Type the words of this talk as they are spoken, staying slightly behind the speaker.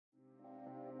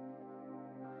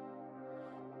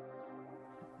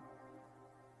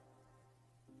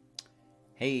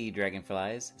Hey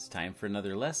Dragonflies, it's time for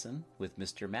another lesson with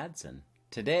Mr. Madsen.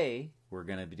 Today we're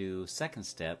going to do second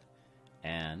step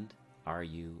and Are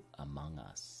You Among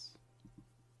Us?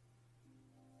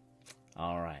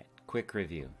 Alright, quick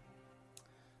review.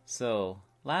 So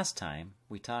last time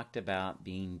we talked about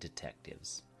being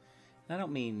detectives. I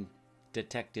don't mean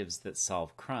detectives that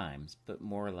solve crimes, but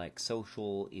more like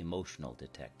social, emotional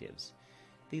detectives.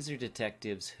 These are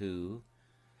detectives who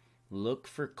look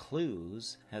for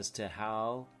clues as to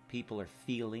how people are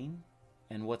feeling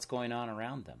and what's going on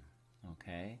around them.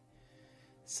 Okay?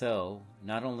 So,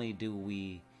 not only do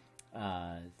we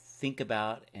think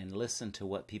about and listen to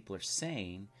what people are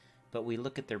saying, but we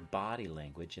look at their body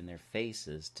language and their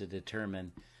faces to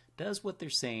determine, does what they're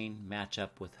saying match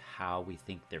up with how we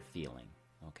think they're feeling?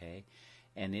 Okay?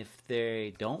 And if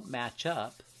they don't match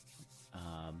up,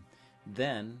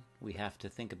 then we have to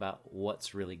think about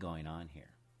what's really going on here.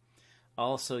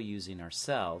 Also using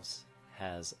ourselves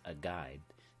as a guide,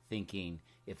 thinking,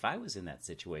 if I was in that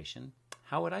situation,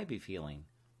 how would I be feeling?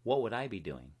 What would I be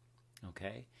doing?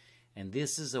 Okay? And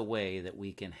this is a way that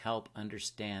we can help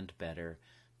understand better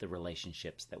the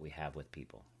relationships that we have with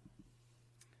people.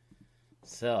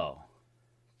 So,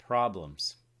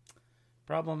 problems.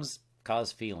 Problems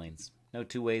cause feelings. No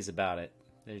two ways about it.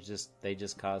 They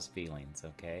just cause feelings,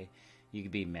 okay? You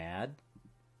could be mad.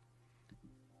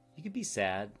 You could be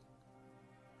sad.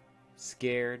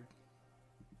 Scared,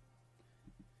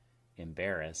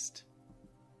 embarrassed,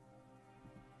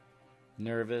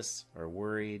 nervous or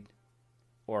worried,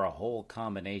 or a whole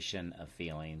combination of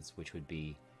feelings which would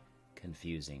be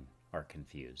confusing or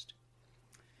confused.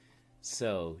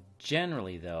 So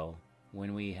generally though,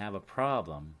 when we have a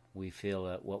problem, we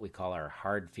feel what we call our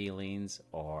hard feelings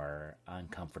or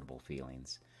uncomfortable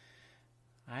feelings.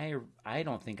 I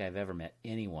don't think I've ever met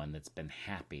anyone that's been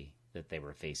happy that they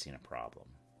were facing a problem.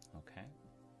 Okay.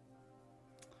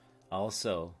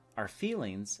 Also, our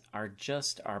feelings are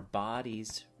just our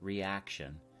body's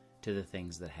reaction to the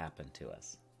things that happen to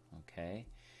us. Okay?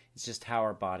 It's just how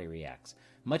our body reacts.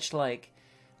 Much like,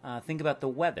 think about the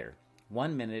weather.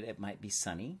 1 minute it might be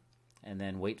sunny, and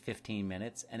then wait 15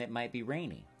 minutes and it might be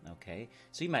rainy. Okay?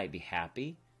 So you might be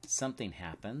happy, something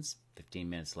happens 15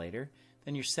 minutes later,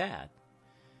 then you're sad.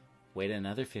 Wait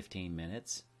another 15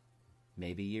 minutes,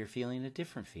 maybe you're feeling a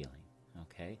different feeling.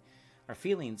 Okay? Our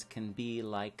feelings can be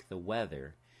like the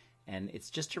weather, and it's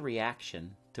just a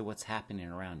reaction to what's happening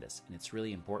around us, and it's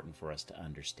really important for us to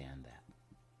understand that.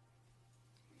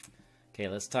 Okay,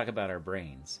 let's talk about our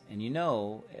brains. And you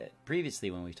know,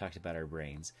 previously when we've talked about our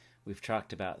brains, we've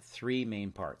talked about three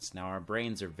main parts. Now, our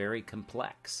brains are very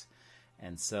complex,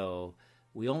 and so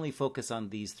we only focus on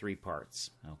these three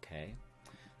parts. Okay?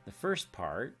 The first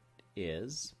part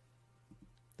is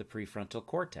the prefrontal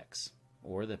cortex,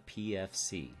 or the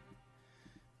PFC.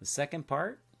 The second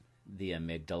part, the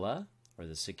amygdala, or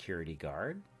the security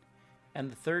guard.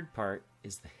 And the third part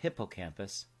is the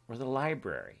hippocampus, or the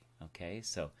library. Okay,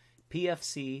 so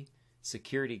PFC,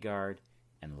 security guard,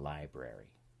 and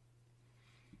library.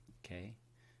 Okay,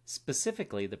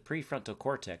 specifically, the prefrontal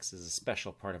cortex is a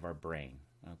special part of our brain.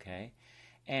 Okay,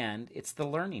 and it's the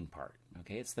learning part.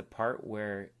 Okay, it's the part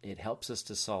where it helps us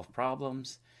to solve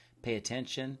problems, pay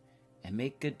attention, and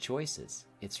make good choices.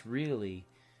 It's really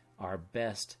our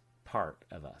best part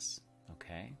of us,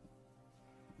 okay?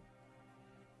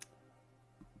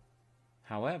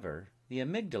 However, the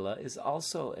amygdala is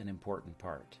also an important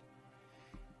part.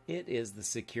 It is the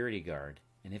security guard,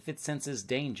 and if it senses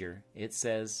danger, it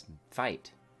says,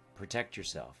 fight, protect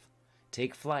yourself,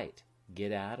 take flight,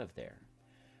 get out of there.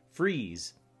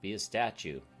 Freeze, be a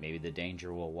statue, maybe the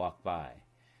danger will walk by.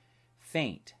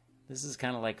 Faint, this is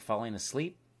kind of like falling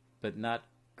asleep, but not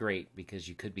great because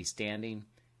you could be standing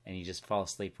and you just fall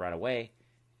asleep right away,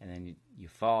 and then you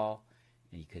fall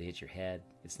and you could hit your head.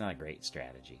 It's not a great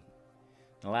strategy.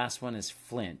 The last one is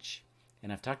flinch,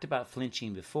 and I've talked about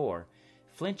flinching before.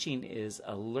 Flinching is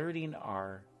alerting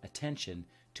our attention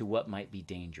to what might be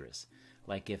dangerous.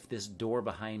 Like if this door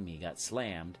behind me got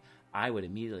slammed, I would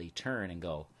immediately turn and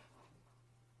go,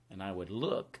 and I would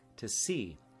look to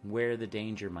see where the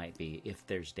danger might be, if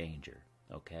there's danger.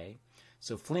 Okay?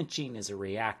 So flinching is a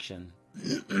reaction,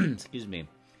 excuse me,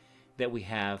 that we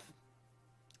have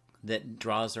that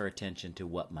draws our attention to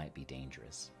what might be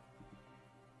dangerous.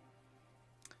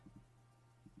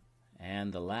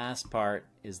 And the last part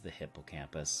is the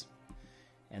hippocampus.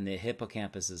 And the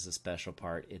hippocampus is a special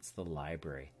part. It's the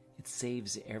library. It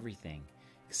saves everything.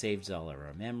 It saves all of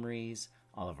our memories,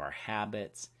 all of our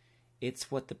habits.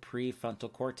 It's what the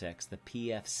prefrontal cortex, the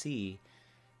PFC,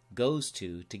 goes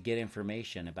to get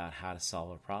information about how to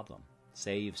solve a problem.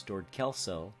 Say you've stored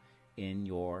Kelso in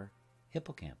your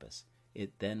hippocampus.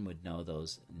 it then would know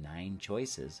those 9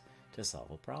 choices to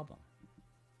solve a problem.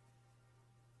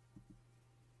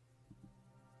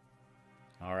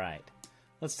 All right,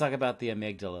 let's talk about the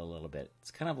amygdala a little bit.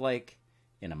 It's kind of like,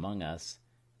 in Among Us,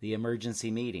 the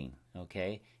emergency meeting,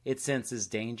 okay? It senses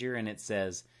danger and it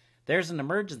says, there's an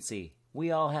emergency,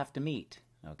 we all have to meet,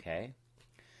 okay?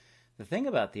 The thing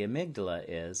about the amygdala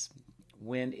is,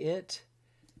 when it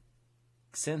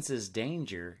senses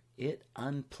danger, it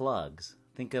unplugs.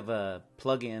 Think of a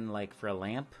plug-in like for a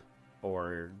lamp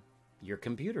or your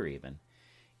computer even.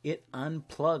 It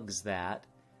unplugs that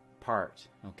part,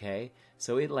 okay?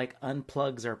 So it like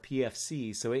unplugs our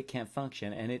PFC so it can't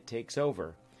function and it takes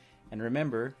over. And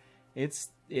remember,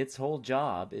 its whole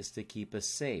job is to keep us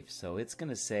safe. So it's going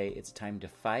to say it's time to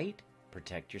fight,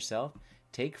 protect yourself,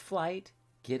 take flight,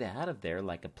 get out of there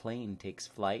like a plane takes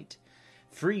flight,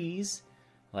 freeze,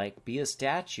 like be a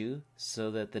statue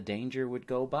so that the danger would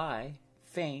go by,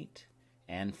 faint,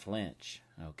 and flinch,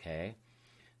 okay?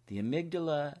 The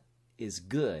amygdala is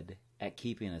good at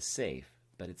keeping us safe,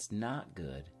 but it's not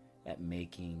good at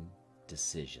making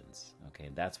decisions, okay?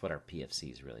 That's what our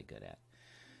PFC is really good at.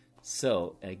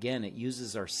 So, again, it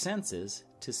uses our senses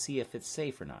to see if it's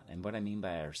safe or not. And what I mean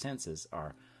by our senses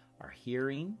are our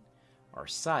hearing, our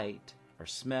sight, our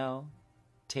smell,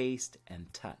 taste,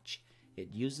 and touch. It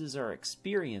uses our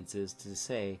experiences to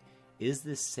say, is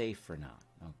this safe or not,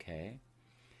 okay?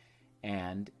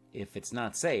 And if it's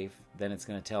not safe, then it's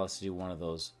going to tell us to do one of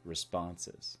those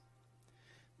responses.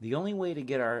 The only way to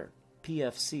get our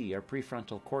PFC, our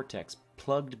prefrontal cortex,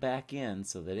 plugged back in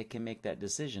so that it can make that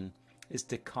decision is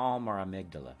to calm our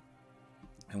amygdala.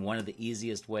 And one of the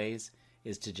easiest ways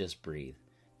is to just breathe.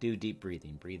 Do deep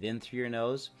breathing. Breathe in through your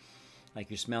nose like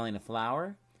you're smelling a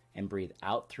flower, and breathe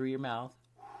out through your mouth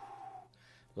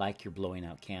like you're blowing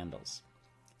out candles.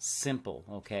 Simple,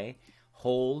 okay?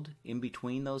 Hold in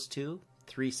between those two,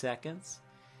 3 seconds.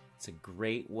 It's a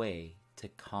great way to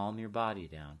calm your body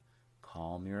down,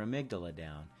 calm your amygdala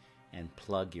down, and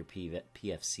plug your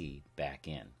PFC back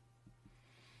in.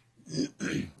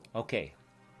 Okay,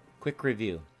 quick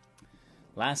review.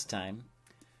 Last time,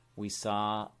 we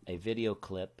saw a video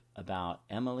clip about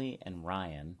Emily and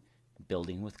Ryan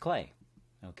building with clay,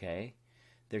 okay?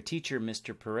 Their teacher,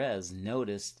 Mr. Perez,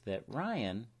 noticed that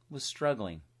Ryan was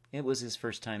struggling. It was his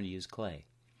first time to use clay.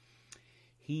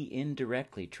 He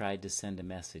indirectly tried to send a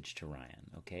message to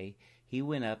Ryan, okay? He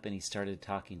went up and he started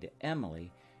talking to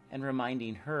Emily and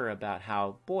reminding her about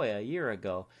how, boy, a year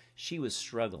ago, she was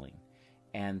struggling,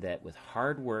 and that with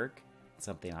hard work,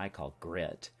 something I call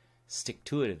grit,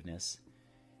 stick-to-itiveness,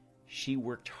 she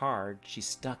worked hard, she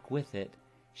stuck with it,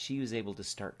 she was able to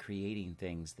start creating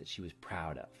things that she was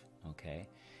proud of, okay?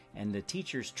 And the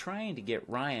teacher's trying to get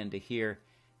Ryan to hear,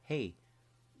 hey,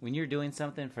 when you're doing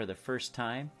something for the first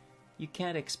time, you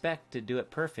can't expect to do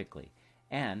it perfectly.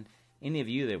 And any of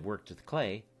you that worked with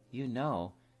clay, you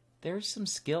know there's some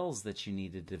skills that you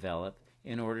need to develop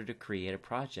in order to create a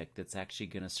project that's actually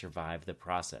going to survive the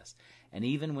process. And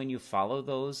even when you follow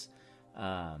those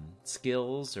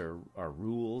skills or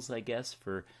rules, I guess,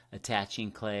 for attaching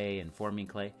clay and forming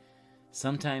clay,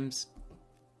 sometimes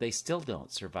they still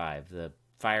don't survive. The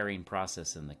firing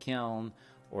process in the kiln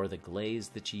or the glaze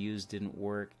that you used didn't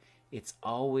work. It's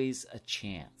always a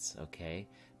chance, okay?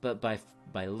 But by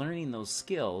learning those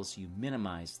skills, you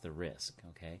minimize the risk,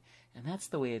 okay? And that's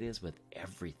the way it is with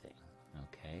everything,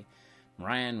 okay?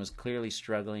 Ryan was clearly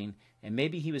struggling, and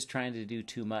maybe he was trying to do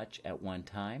too much at one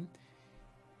time.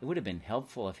 It would have been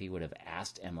helpful if he would have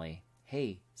asked Emily,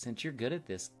 hey, since you're good at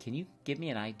this, can you give me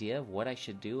an idea of what I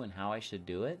should do and how I should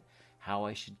do it? How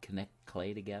I should connect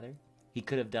clay together? He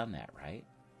could have done that, right?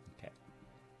 Okay.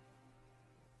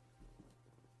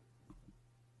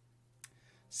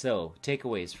 So,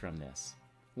 takeaways from this.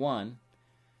 1,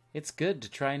 it's good to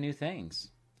try new things.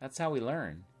 That's how we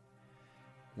learn.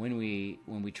 When we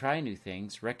try new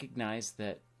things, recognize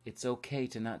that it's okay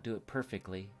to not do it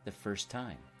perfectly the first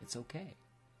time. It's okay.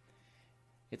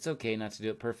 It's okay not to do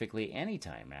it perfectly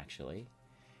anytime, actually.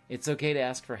 It's okay to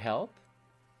ask for help.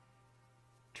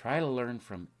 Try to learn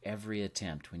from every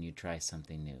attempt when you try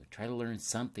something new. Try to learn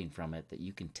something from it that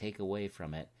you can take away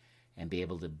from it and be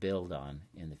able to build on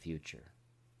in the future.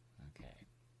 Okay.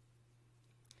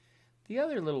 The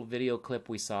other little video clip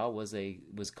we saw was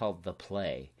called The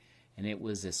Play, and it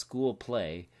was a school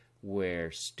play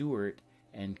where Stuart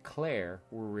and Claire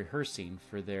were rehearsing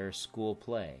for their school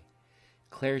play.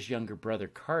 Claire's younger brother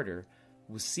Carter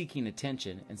was seeking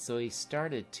attention, and so he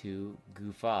started to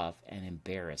goof off and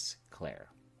embarrass Claire.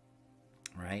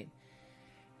 Right?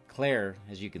 Claire,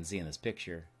 as you can see in this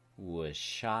picture, was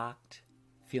shocked,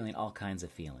 feeling all kinds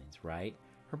of feelings, right?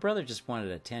 Her brother just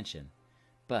wanted attention,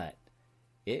 but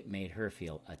it made her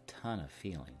feel a ton of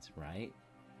feelings, right?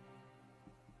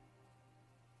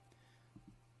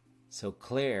 So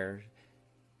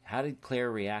how did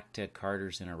Claire react to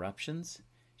Carter's interruptions?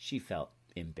 She felt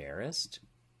embarrassed,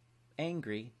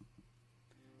 angry,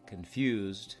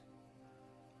 confused,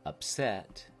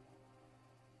 upset,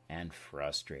 and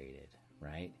frustrated,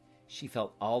 right? She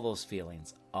felt all those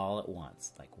feelings all at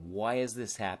once. Like, why is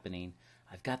this happening?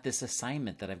 I've got this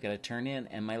assignment that I've got to turn in,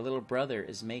 and my little brother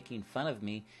is making fun of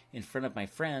me in front of my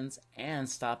friends and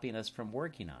stopping us from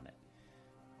working on it.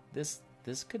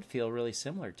 This could feel really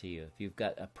similar to you if you've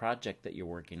got a project that you're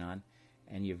working on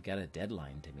and you've got a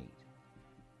deadline to meet.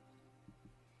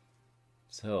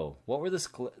 So, what were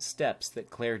the steps that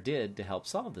Claire did to help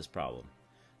solve this problem?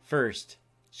 First,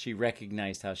 she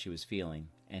recognized how she was feeling,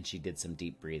 and she did some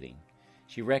deep breathing.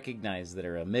 She recognized that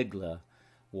her amygdala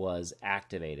was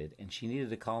activated, and she needed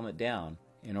to calm it down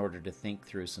in order to think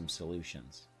through some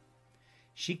solutions.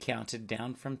 She counted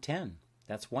down from 10.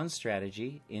 That's one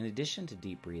strategy in addition to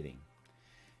deep breathing.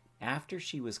 After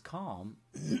she was calm,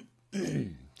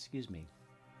 excuse me.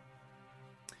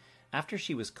 After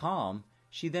she was calm,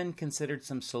 she then considered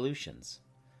some solutions.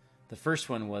 The first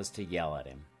one was to yell at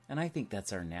him. And I think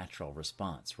that's our natural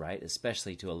response, right?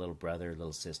 Especially to a little brother,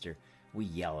 little sister. We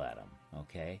yell at them,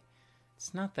 okay?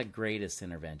 It's not the greatest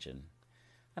intervention.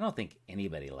 I don't think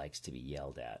anybody likes to be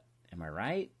yelled at. Am I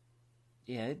right?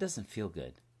 Yeah, it doesn't feel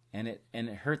good. And it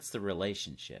hurts the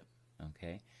relationship,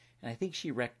 okay? And I think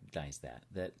she recognized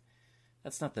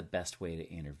that's not the best way to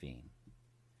intervene.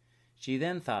 She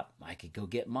then thought, I could go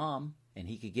get Mom, and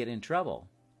he could get in trouble.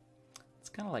 It's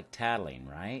kind of like tattling,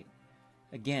 right?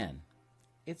 Again,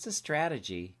 it's a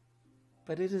strategy,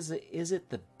 but is it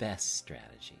the best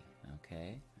strategy,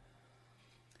 okay?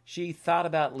 She thought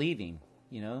about leaving,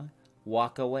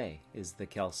 walk away is the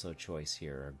Kelso choice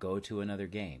here, or go to another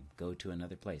game, go to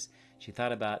another place. She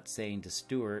thought about saying to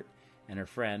Stuart and her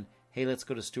friend, hey, let's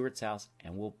go to Stuart's house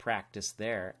and we'll practice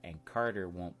there and Carter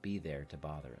won't be there to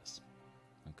bother us,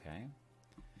 okay?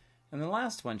 And the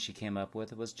last one she came up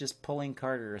with was just pulling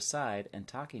Carter aside and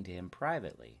talking to him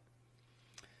privately.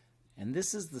 And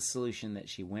this is the solution that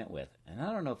she went with. And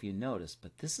I don't know if you noticed,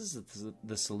 but this is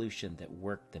the solution that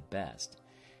worked the best.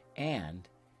 And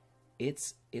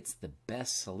it's the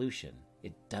best solution.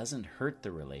 It doesn't hurt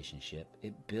the relationship.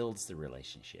 It builds the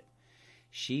relationship.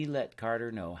 She let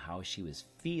Carter know how she was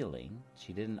feeling.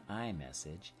 She did an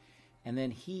iMessage. And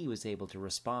then he was able to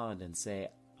respond and say,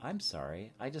 I'm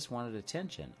sorry, I just wanted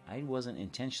attention. I wasn't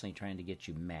intentionally trying to get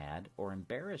you mad or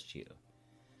embarrass you.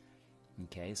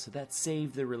 Okay, so that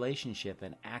saved the relationship,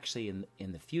 and actually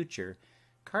in the future,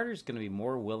 Carter's going to be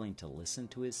more willing to listen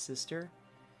to his sister,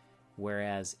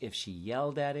 whereas if she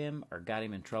yelled at him or got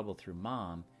him in trouble through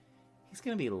Mom, he's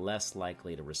going to be less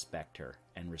likely to respect her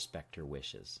and respect her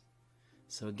wishes.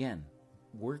 So again,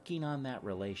 working on that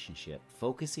relationship,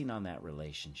 focusing on that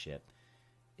relationship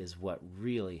is what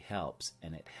really helps,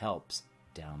 and it helps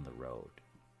down the road.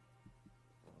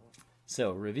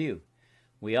 So, review.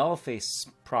 We all face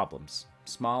problems,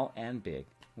 small and big.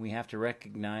 We have to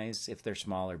recognize if they're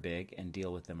small or big and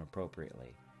deal with them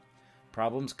appropriately.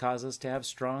 Problems cause us to have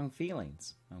strong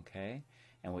feelings, okay?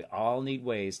 And we all need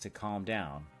ways to calm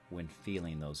down when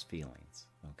feeling those feelings,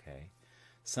 okay?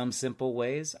 Some simple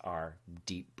ways are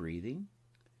deep breathing,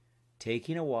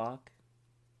 taking a walk,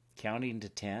 counting to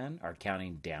 10 or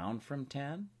counting down from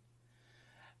 10.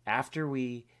 After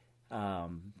we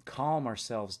calm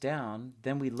ourselves down,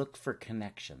 then we look for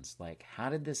connections, like how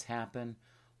did this happen,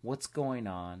 what's going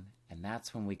on, and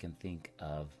that's when we can think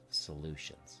of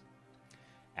solutions.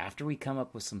 After we come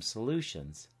up with some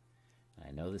solutions, and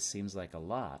I know this seems like a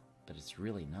lot, but it's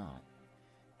really not,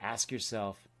 ask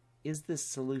yourself, is this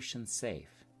solution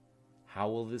safe? How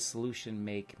will this solution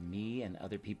make me and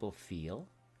other people feel?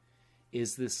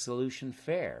 Is this solution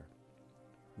fair?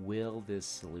 Will this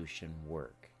solution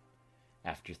work?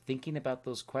 After thinking about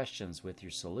those questions with your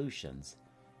solutions,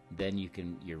 then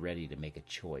you're ready to make a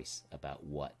choice about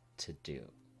what to do.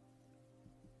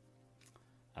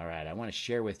 All right, I want to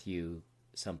share with you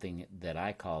something that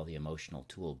I call the emotional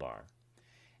toolbar.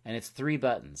 And it's 3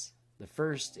 buttons. The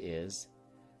first is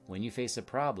when you face a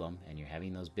problem and you're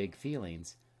having those big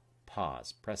feelings,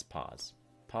 pause, press pause.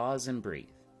 Pause and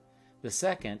breathe. The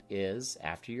second is,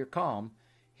 after you're calm,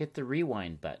 hit the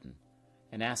rewind button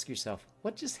and ask yourself,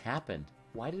 what just happened?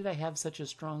 Why did I have such a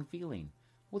strong feeling?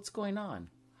 What's going on?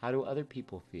 How do other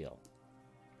people feel?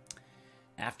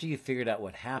 After you've figured out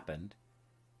what happened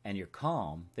and you're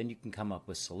calm, then you can come up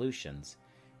with solutions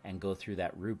and go through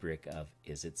that rubric of,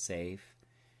 is it safe?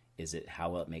 How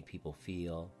will it make people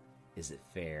feel? Is it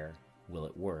fair? Will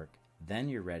it work? Then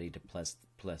you're ready to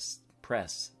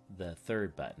press the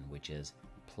third button, which is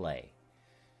play.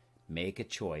 Make a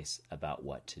choice about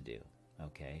what to do.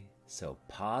 Okay? So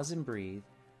pause and breathe,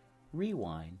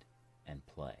 rewind, and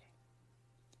play.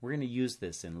 We're going to use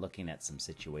this in looking at some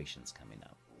situations coming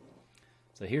up.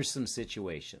 So here's some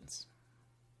situations.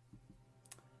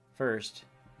 First,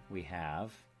 we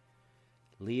have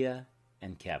Leah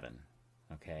and Kevin.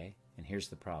 Okay? And here's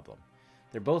the problem.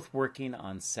 They're both working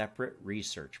on separate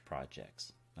research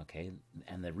projects. Okay?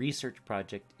 And the research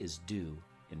project is due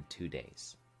in 2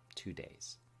 days. 2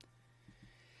 days.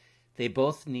 They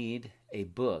both need a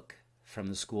book from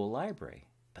the school library,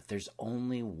 but there's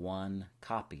only one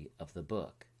copy of the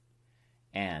book.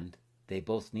 And they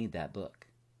both need that book.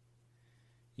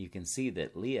 You can see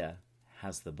that Leah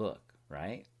has the book,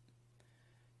 right?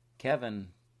 Kevin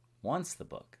wants the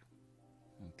book,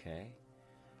 okay?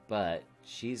 But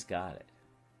she's got it.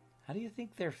 How do you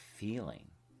think they're feeling?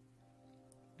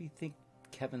 What do you think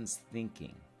Kevin's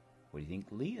thinking? What do you think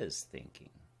Leah's thinking?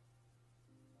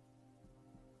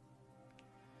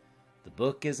 The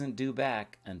book isn't due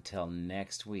back until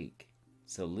next week.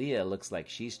 So Leah looks like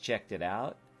she's checked it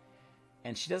out,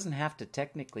 and she doesn't have to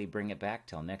technically bring it back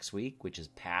till next week, which is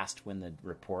past when the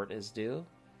report is due.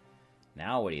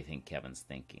 Now what do you think Kevin's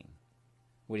thinking?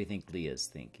 What do you think Leah's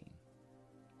thinking?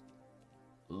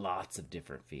 Lots of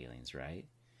different feelings, right?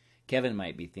 Kevin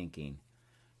might be thinking,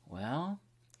 well,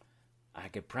 I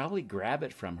could probably grab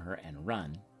it from her and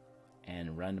run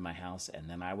to my house, and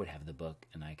then I would have the book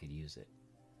and I could use it.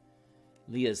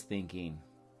 Leah's thinking,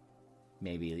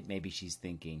 maybe she's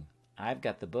thinking, I've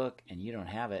got the book and you don't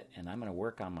have it, and I'm going to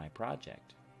work on my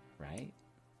project, right?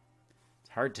 It's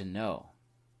hard to know.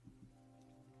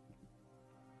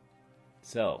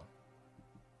 So,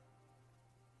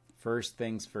 first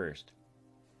things first,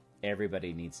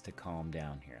 everybody needs to calm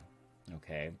down here,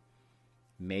 okay?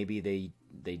 Maybe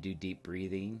they do deep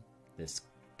breathing. This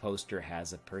poster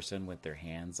has a person with their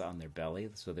hands on their belly,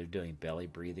 so they're doing belly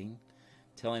breathing,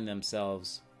 telling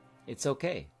themselves, it's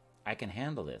okay, I can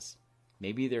handle this.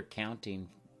 Maybe they're counting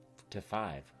to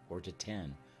 5 or to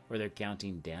 10, or they're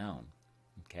counting down,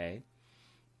 okay?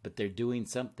 But they're doing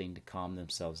something to calm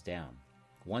themselves down.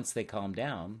 Once they calm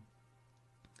down,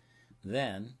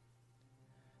 then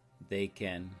they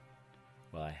can,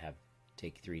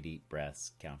 take 3 deep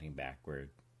breaths, counting backward,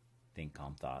 think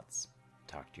calm thoughts,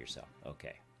 talk to yourself.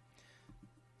 Okay.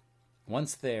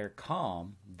 Once they're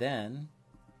calm, then,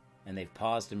 and they've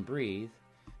paused and breathed,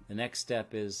 the next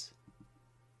step is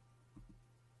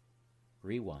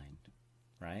rewind,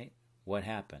 right? What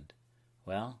happened?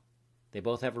 Well, they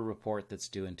both have a report that's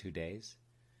due in 2 days.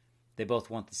 They both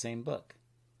want the same book.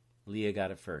 Leah got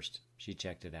it first. She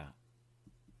checked it out.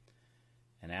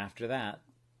 And after that,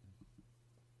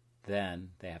 then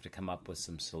they have to come up with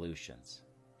some solutions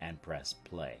and press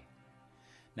play.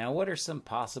 Now, what are some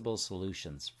possible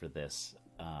solutions for this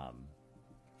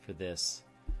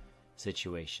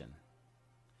situation?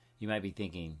 You might be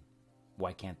thinking,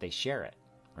 why can't they share it,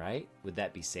 right? Would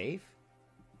that be safe?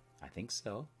 I think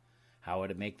so. How would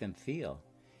it make them feel?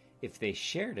 If they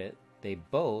shared it, they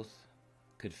both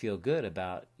could feel good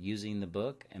about using the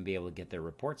book and be able to get their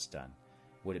reports done.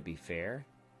 Would it be fair?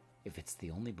 If it's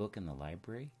the only book in the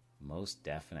library, most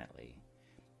definitely.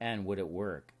 And would it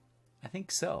work? I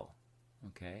think so.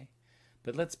 Okay.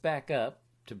 But let's back up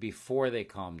to before they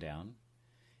calm down.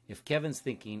 If Kevin's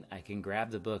thinking, I can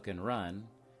grab the book and run,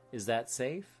 is that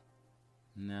safe?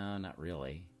 No, not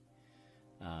really.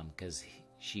 Because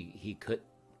he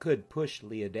could push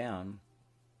Leah down.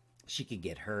 She could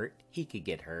get hurt. He could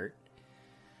get hurt.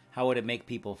 How would it make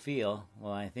people feel?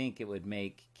 Well, I think it would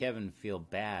make Kevin feel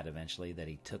bad eventually that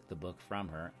he took the book from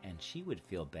her, and she would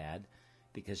feel bad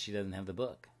because she doesn't have the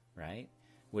book, right?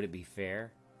 Would it be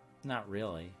fair? Not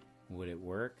really. Would it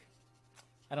work?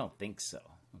 I don't think so,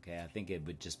 okay? I think it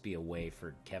would just be a way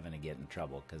for Kevin to get in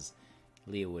trouble because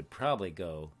Leah would probably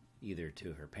go either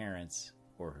to her parents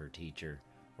or her teacher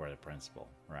or the principal,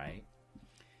 right?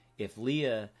 If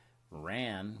Leah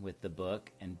ran with the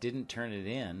book and didn't turn it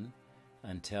in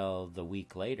until the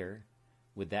week later,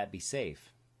 would that be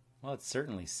safe? Well, it's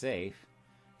certainly safe.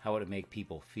 How would it make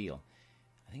people feel?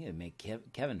 I think it would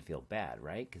make Kevin feel bad,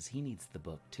 right? Because he needs the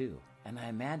book too. And I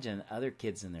imagine other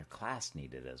kids in their class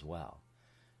need it as well.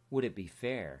 Would it be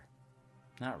fair?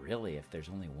 Not really if there's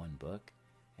only one book.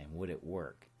 And would it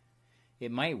work?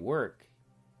 It might work,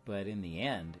 but in the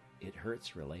end, it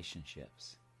hurts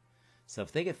relationships. So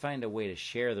if they could find a way to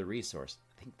share the resource,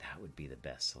 I think that would be the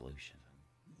best solution.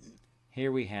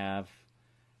 Here we have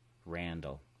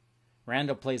Randall.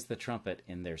 Randall plays the trumpet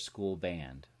in their school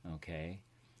band, okay?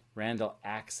 Randall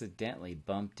accidentally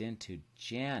bumped into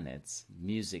Janet's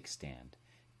music stand.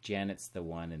 Janet's the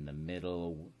one in the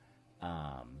middle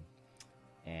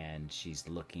and she's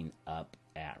looking up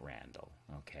at Randall,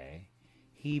 okay?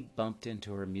 He bumped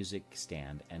into her music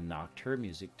stand and knocked her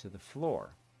music to the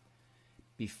floor.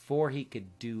 Before he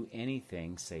could do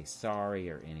anything, say sorry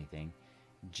or anything,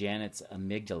 Janet's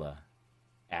amygdala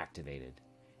activated,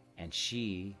 and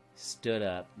she stood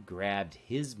up, grabbed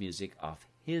his music off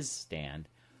his stand,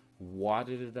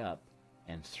 wadded it up,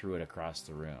 and threw it across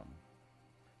the room.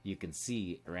 You can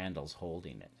see Randall's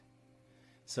holding it.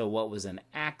 So what was an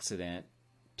accident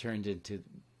turned into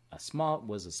a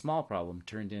small problem,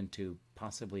 turned into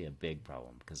possibly a big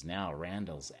problem, because now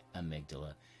Randall's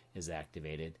amygdala is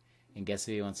activated, and guess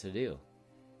what he wants to do?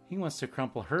 He wants to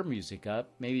crumple her music up,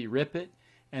 maybe rip it,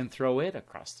 and throw it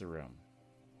across the room.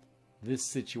 This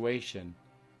situation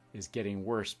is getting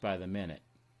worse by the minute,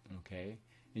 okay?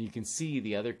 And you can see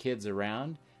the other kids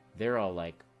around, they're all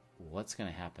like, what's going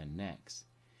to happen next?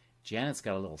 Janet's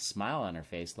got a little smile on her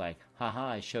face like, haha,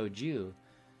 I showed you.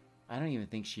 I don't even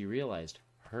think she realized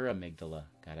her amygdala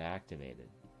got activated.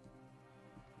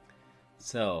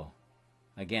 So,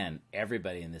 again,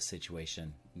 everybody in this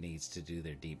situation needs to do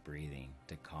their deep breathing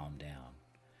to calm down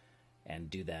and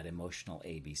do that emotional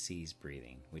ABCs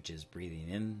breathing, which is breathing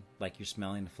in like you're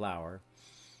smelling a flower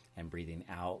and breathing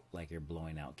out like you're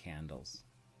blowing out candles.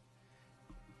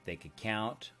 They could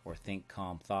count or think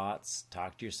calm thoughts,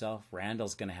 talk to yourself.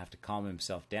 Randall's going to have to calm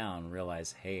himself down and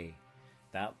realize, hey,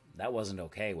 that wasn't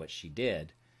okay what she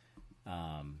did,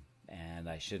 and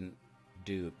I shouldn't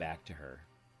do it back to her.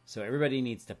 So everybody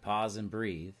needs to pause and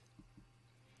breathe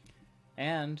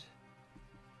and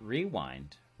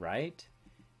rewind, right?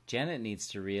 Janet needs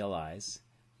to realize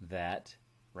that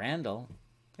Randall,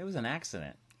 it was an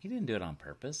accident. He didn't do it on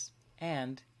purpose,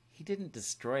 and he didn't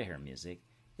destroy her music.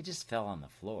 It just fell on the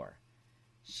floor.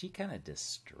 She kind of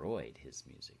destroyed his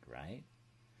music, right?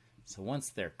 So once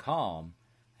they're calm,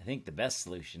 I think the best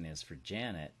solution is for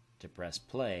Janet to press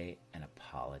play and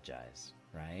apologize,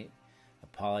 right?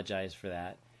 Apologize for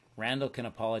that. Randall can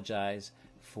apologize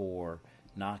for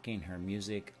knocking her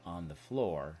music on the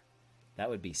floor. That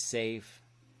would be safe.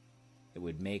 It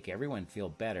would make everyone feel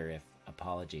better if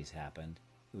apologies happened.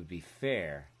 It would be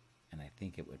fair, and I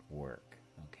think it would work,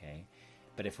 okay?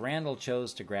 But if Randall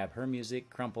chose to grab her music,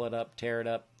 crumple it up, tear it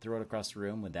up, throw it across the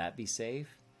room, would that be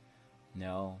safe?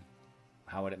 No.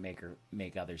 How would it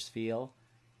make others feel?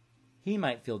 He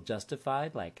might feel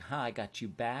justified, like, I got you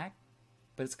back.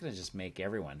 But it's going to just make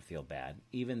everyone feel bad.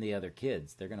 Even the other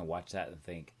kids, they're going to watch that and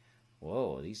think,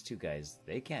 whoa, these two guys,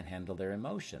 they can't handle their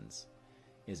emotions.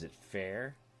 Is it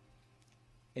fair?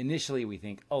 Initially we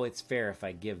think, oh, it's fair if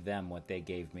I give them what they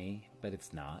gave me, but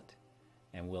it's not.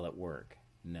 And will it work?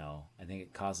 No, I think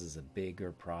it causes a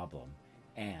bigger problem,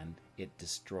 and it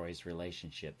destroys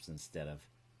relationships instead of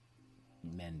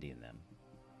mending them.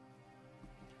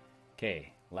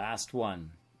 Okay, last one.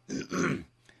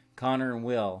 Connor and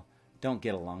Will don't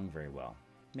get along very well.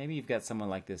 Maybe you've got someone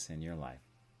like this in your life.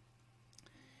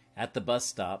 At the bus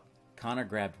stop, Connor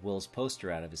grabbed Will's poster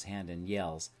out of his hand and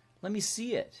yells, "Let me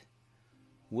see it!"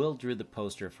 Will drew the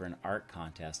poster for an art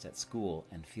contest at school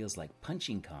and feels like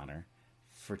punching Connor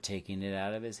for taking it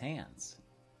out of his hands.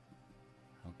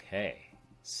 Okay,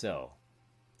 so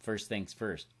first things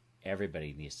first,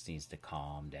 everybody needs to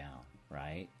calm down,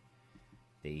 right?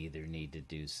 They either need to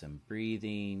do some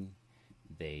breathing,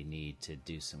 they need to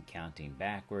do some counting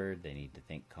backward, they need to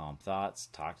think calm thoughts,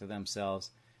 talk to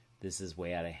themselves. This is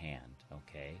way out of hand,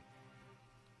 okay?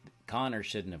 Connor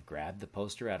shouldn't have grabbed the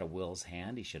poster out of Will's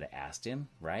hand. He should have asked him,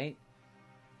 right?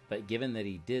 But given that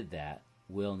he did that,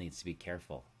 Will needs to be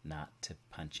careful not to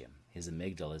punch him. His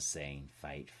amygdala is saying,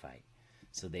 fight, fight.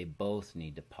 So they both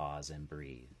need to pause and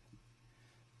breathe.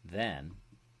 Then,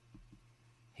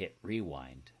 hit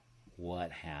rewind.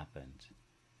 What happened?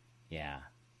 Yeah,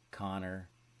 Connor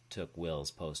took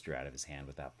Will's poster out of his hand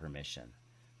without permission.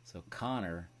 So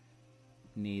Connor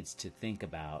needs to think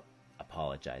about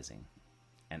apologizing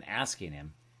and asking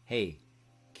him, hey,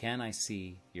 can I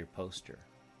see your poster?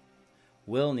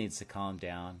 Will needs to calm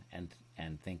down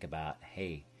and think about,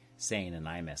 hey, saying an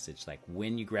iMessage like,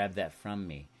 when you grabbed that from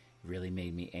me, it really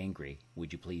made me angry.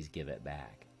 Would you please give it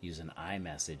back? Use an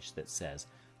iMessage that says,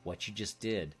 what you just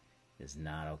did is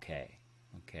not okay.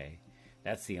 Okay?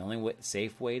 That's the only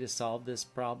safe way to solve this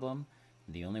problem.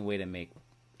 The only way to make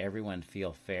everyone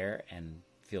feel fair and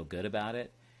feel good about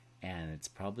it. And it's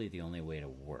probably the only way to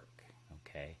work.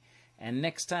 Okay? And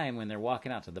next time when they're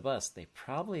walking out to the bus, they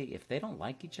probably, if they don't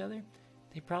like each other,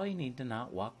 they probably need to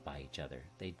not walk by each other.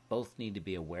 They both need to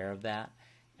be aware of that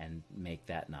and make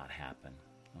that not happen.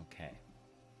 Okay.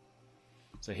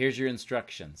 So here's your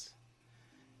instructions.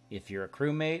 If you're a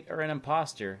crewmate or an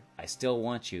imposter, I still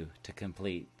want you to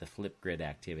complete the Flipgrid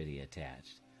activity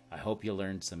attached. I hope you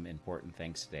learned some important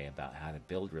things today about how to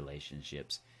build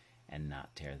relationships and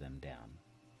not tear them down.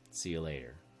 See you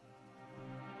later.